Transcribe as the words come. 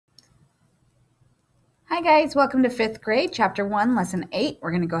Hi guys, welcome to 5th grade, chapter 1, lesson 8.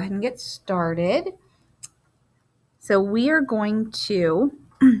 We're going to go ahead and get started. So we are going to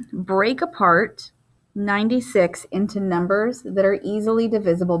break apart 96 into numbers that are easily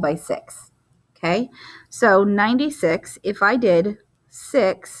divisible by 6. Okay, so 96, if I did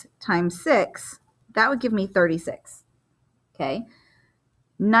 6 times 6, that would give me 36. Okay,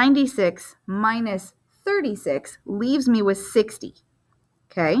 96 minus 36 leaves me with 60.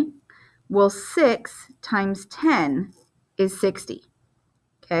 Okay. Well, 6 times 10 is 60,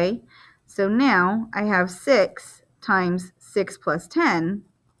 okay? So now I have 6 times 6 plus 10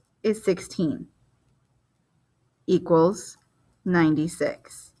 is 16 equals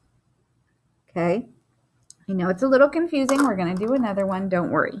 96, okay? I know it's a little confusing. We're going to do another one.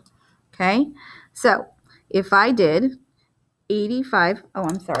 Don't worry, okay? So if I did 85, oh,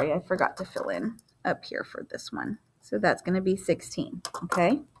 I'm sorry. I forgot to fill in up here for this one. So that's going to be 16,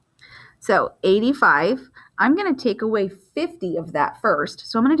 okay? So 85, I'm going to take away 50 of that first.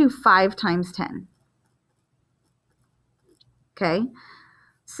 So I'm going to do 5 times 10. Okay,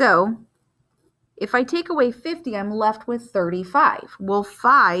 so if I take away 50, I'm left with 35. Well,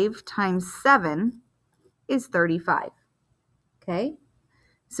 5 times 7 is 35. Okay,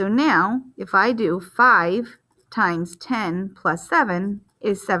 so now if I do 5 times 10 plus 7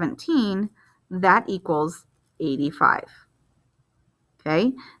 is 17, that equals 85.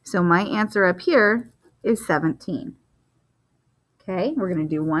 Okay, so my answer up here is 17. Okay, we're going to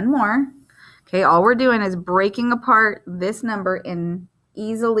do one more. Okay, all we're doing is breaking apart this number in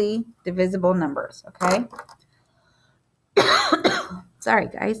easily divisible numbers, okay? Sorry,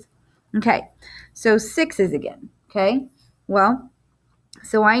 guys. Okay, so 6's again, okay? Well,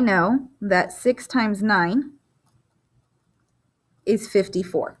 so I know that 6 times 9 is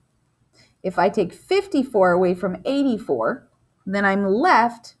 54. If I take 54 away from 84, then I'm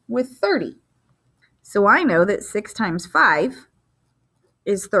left with 30. So I know that 6 times 5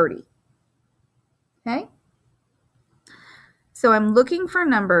 is 30. Okay? So I'm looking for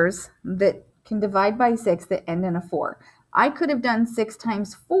numbers that can divide by 6 that end in a 4. I could have done 6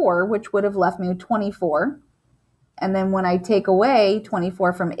 times 4, which would have left me with 24. And then when I take away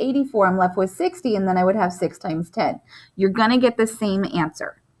 24 from 84, I'm left with 60, and then I would have 6 times 10. You're going to get the same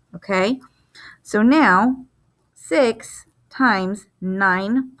answer, okay? So now 6 times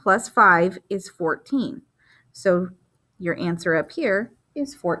 9 plus 5 is 14. So your answer up here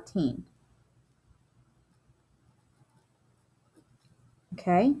is 14.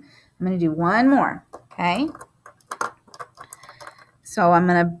 Okay, I'm going to do one more, okay? So I'm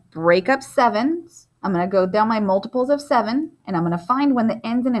going to break up 7s. I'm going to go down my multiples of 7, and I'm going to find one that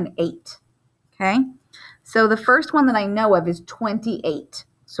ends in an 8, okay? So the first one that I know of is 28.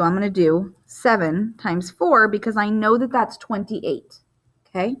 So I'm going to do 7 times 4 because I know that that's 28,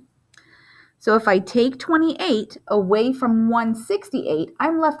 okay? So if I take 28 away from 168,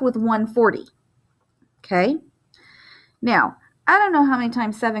 I'm left with 140, okay? Now, I don't know how many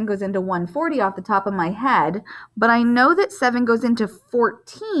times 7 goes into 140 off the top of my head, but I know that 7 goes into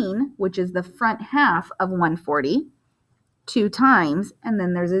 14, which is the front half of 140, 2 times, and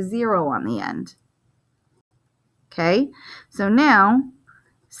then there's a 0 on the end. Okay, so now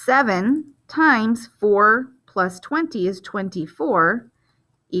 7 times 4 plus 20 is 24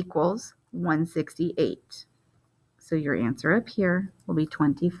 equals 168. So your answer up here will be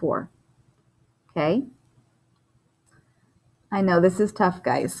 24. Okay. I know this is tough,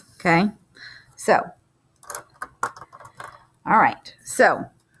 guys, okay? So, all right, so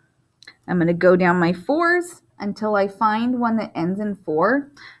I'm going to go down my 4s until I find one that ends in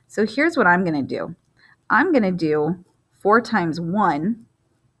 4. So here's what I'm going to do. I'm going to do 4 times 1,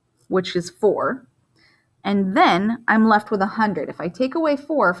 which is 4, and then I'm left with 100. If I take away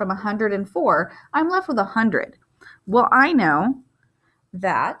 4 from 104, I'm left with 100. Well, I know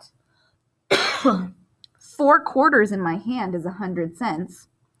that 4 quarters in my hand is 100 cents.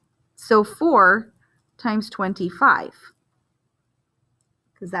 So 4 times 25,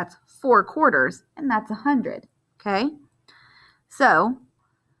 because that's 4 quarters, and that's 100, okay? So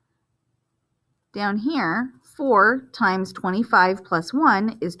down here, 4 times 25 plus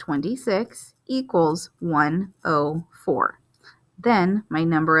 1 is 26 equals 104. Then my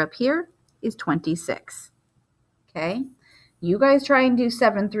number up here is 26, okay? You guys try and do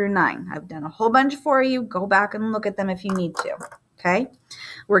 7 through 9. I've done a whole bunch for you. Go back and look at them if you need to, okay?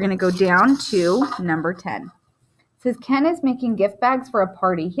 We're going to go down to number 10. It says Ken is making gift bags for a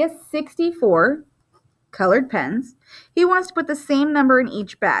party. He has 64 colored pens. He wants to put the same number in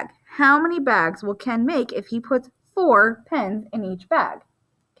each bag. How many bags will Ken make if he puts 4 pens in each bag?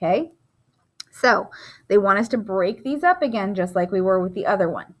 Okay, so they want us to break these up again just like we were with the other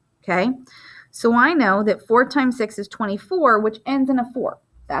one. Okay, So I know that 4 times 6 is 24, which ends in a 4.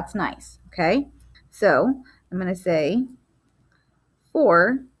 That's nice, okay? So I'm going to say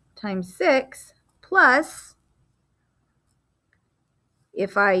 4 times 6 plus,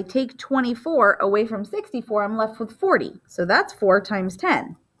 if I take 24 away from 64, I'm left with 40. So that's 4 times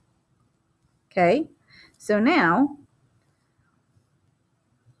 10. Okay, so now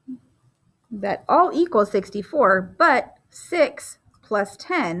that all equals 64, but 6 plus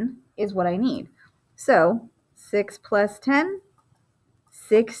 10 is what I need. So 6 plus 10,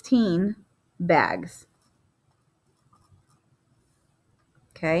 16 bags.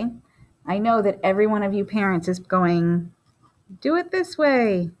 Okay, I know that every one of you parents is going, do it this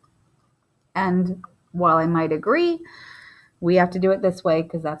way. And while I might agree, we have to do it this way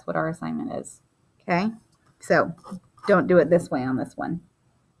because that's what our assignment is. Okay, so don't do it this way on this one.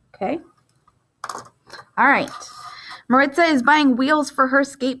 Okay, all right. Maritza is buying wheels for her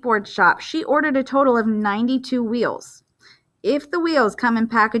skateboard shop. She ordered a total of 92 wheels. If the wheels come in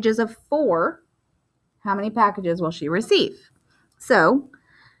packages of 4, how many packages will she receive? So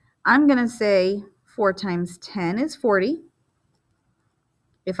I'm going to say 4 times 10 is 40.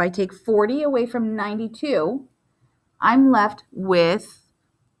 If I take 40 away from 92, I'm left with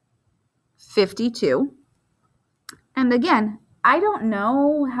 52. And again, I don't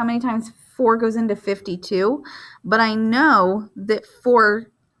know how many times 4 goes into 52, but I know that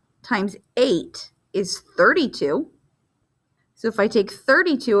 4 times 8 is 32. So if I take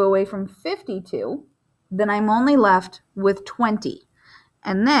 32 away from 52, then I'm only left with 20.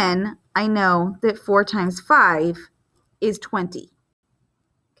 And then I know that 4 times 5 is 20.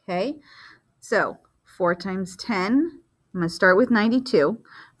 Okay, so 4 times 10, I'm going to start with 92.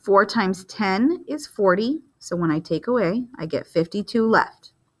 4 times 10 is 40. So when I take away, I get 52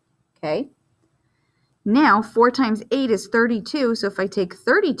 left. Okay, now 4 times 8 is 32. So if I take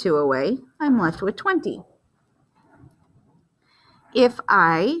 32 away, I'm left with 20. If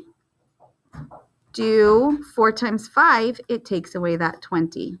I do 4 times 5, it takes away that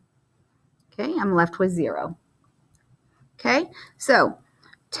 20. Okay, I'm left with 0. Okay, so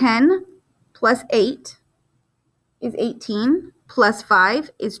 10 plus 8 is 18, plus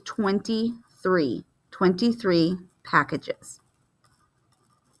 5 is 23. 23 packages.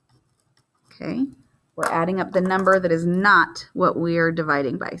 Okay, we're adding up the number that is not what we are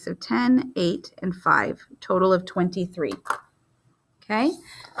dividing by. So 10, 8, and 5, total of 23. Okay,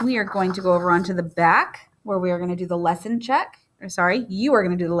 we are going to go over onto the back where we are going to do the lesson check. Or sorry, you are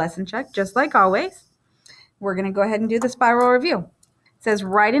going to do the lesson check just like always. We're going to go ahead and do the spiral review. It says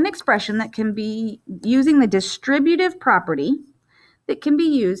write an expression that can be using the distributive property that can be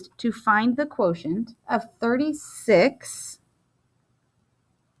used to find the quotient of 36.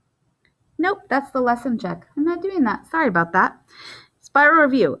 Nope, that's the lesson check. I'm not doing that. Sorry about that. Spiral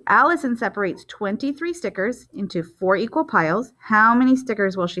review. Allison separates 23 stickers into 4 equal piles. How many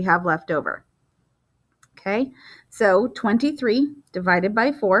stickers will she have left over? Okay, so 23 divided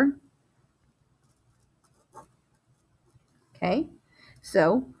by 4. Okay,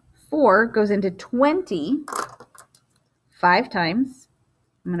 so 4 goes into 20 5 times.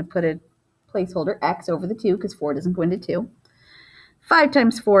 I'm going to put a placeholder X over the 2 because 4 doesn't go into 2. 5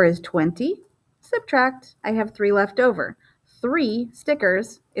 times 4 is 20. Subtract. I have 3 left over. 3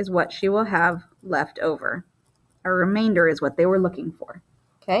 stickers is what she will have left over. A remainder is what they were looking for.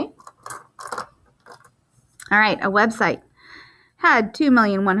 Okay? All right, a website had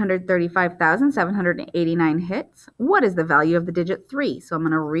 2,135,789 hits. What is the value of the digit 3? So I'm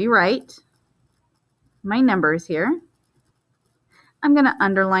going to rewrite my numbers here. I'm going to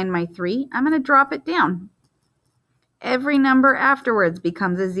underline my 3. I'm going to drop it down. Every number afterwards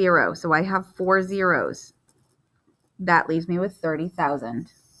becomes a 0, so I have 4 zeros. That leaves me with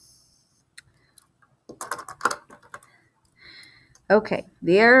 30,000. Okay,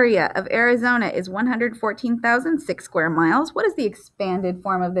 the area of Arizona is 114,006 square miles. What is the expanded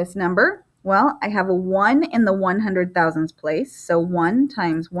form of this number? Well, I have a 1 in the 100,000s place, so 1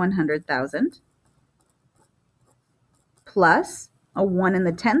 times 100,000 plus a 1 in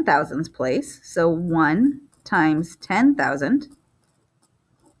the 10,000s place, so 1 times 10,000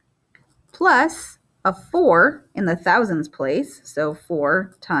 plus a 4 in the thousands place, so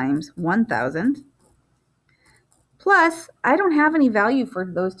 4 times 1,000 plus, I don't have any value for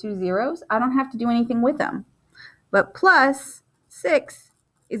those 2 zeros. I don't have to do anything with them. But plus 6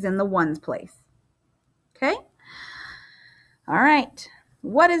 is in the ones place. Okay? All right.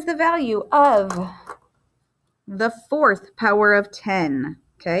 What is the value of the 4th power of 10?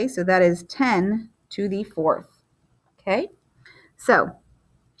 Okay, so that is 10 to the 4th. Okay? So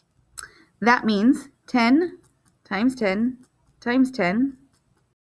that means 10 times 10 times 10